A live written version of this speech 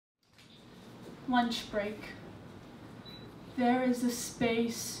Lunch break. There is a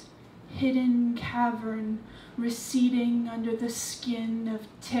space, hidden cavern, receding under the skin of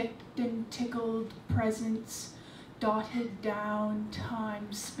ticked and tickled presents, dotted down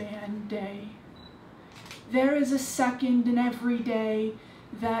time-span day. There is a second in every day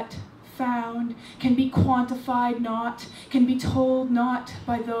that, found, can be quantified not, can be told not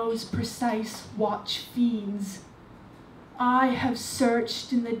by those precise watch fiends. I have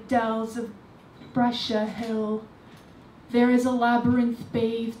searched in the dells of Brescia Hill. There is a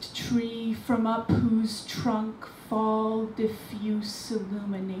labyrinth-bathed tree from up whose trunk fall diffuse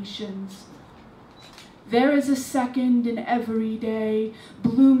illuminations. There is a second in every day,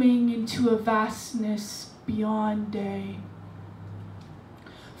 blooming into a vastness beyond day.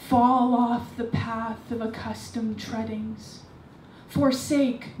 Fall off the path of accustomed treadings,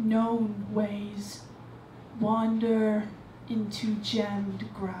 forsake known ways, wander into gemmed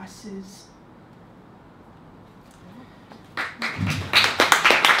grasses.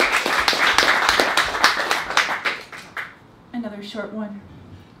 Another short one.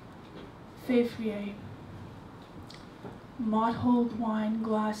 Février. Mottled wine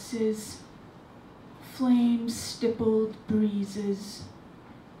glasses, flame-stippled breezes,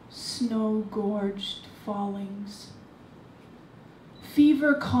 snow-gorged fallings.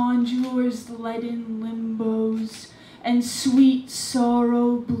 Fever conjures leaden limbos, and sweet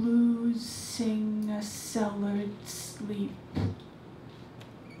sorrow blues sing a cellared sleep.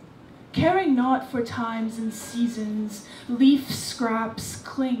 Caring not for times and seasons, leaf scraps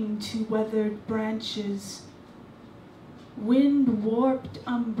cling to weathered branches. Wind-warped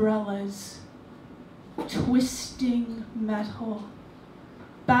umbrellas, twisting metal,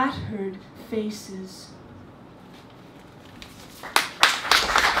 battered faces.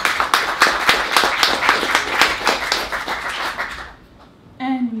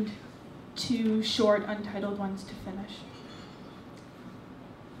 And two short untitled ones to finish.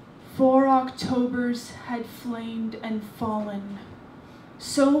 4 Octobers had flamed and fallen,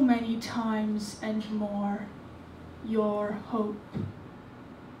 so many times and more, your hope.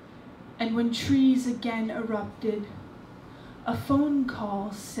 And when trees again erupted, a phone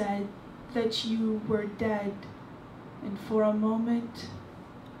call said that you were dead, and for a moment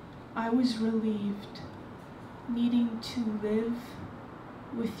I was relieved, needing to live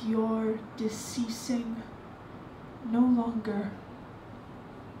with your deceasing no longer.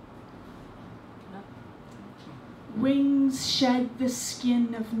 Wings shed the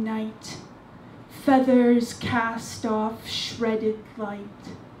skin of night, feathers cast off shredded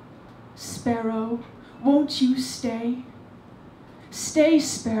light. Sparrow, won't you stay? Stay,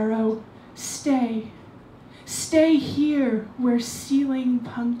 sparrow, stay. Stay here where ceiling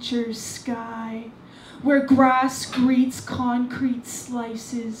punctures sky, where grass greets concrete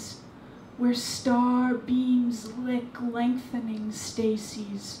slices, where star beams lick lengthening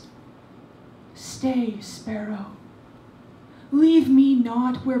stacies. Stay, sparrow. Leave me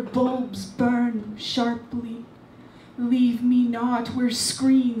not where bulbs burn sharply. Leave me not where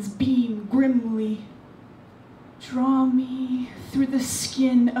screens beam grimly. Draw me through the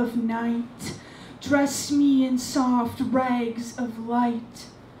skin of night. Dress me in soft rags of light.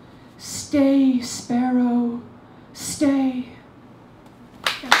 Stay, sparrow, stay.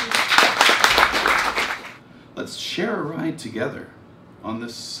 Let's share a ride together on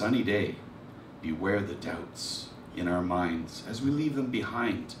this sunny day. Beware the doubts in our minds as we leave them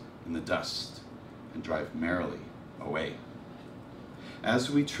behind in the dust and drive merrily away. As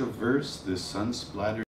we traverse this sun-splattered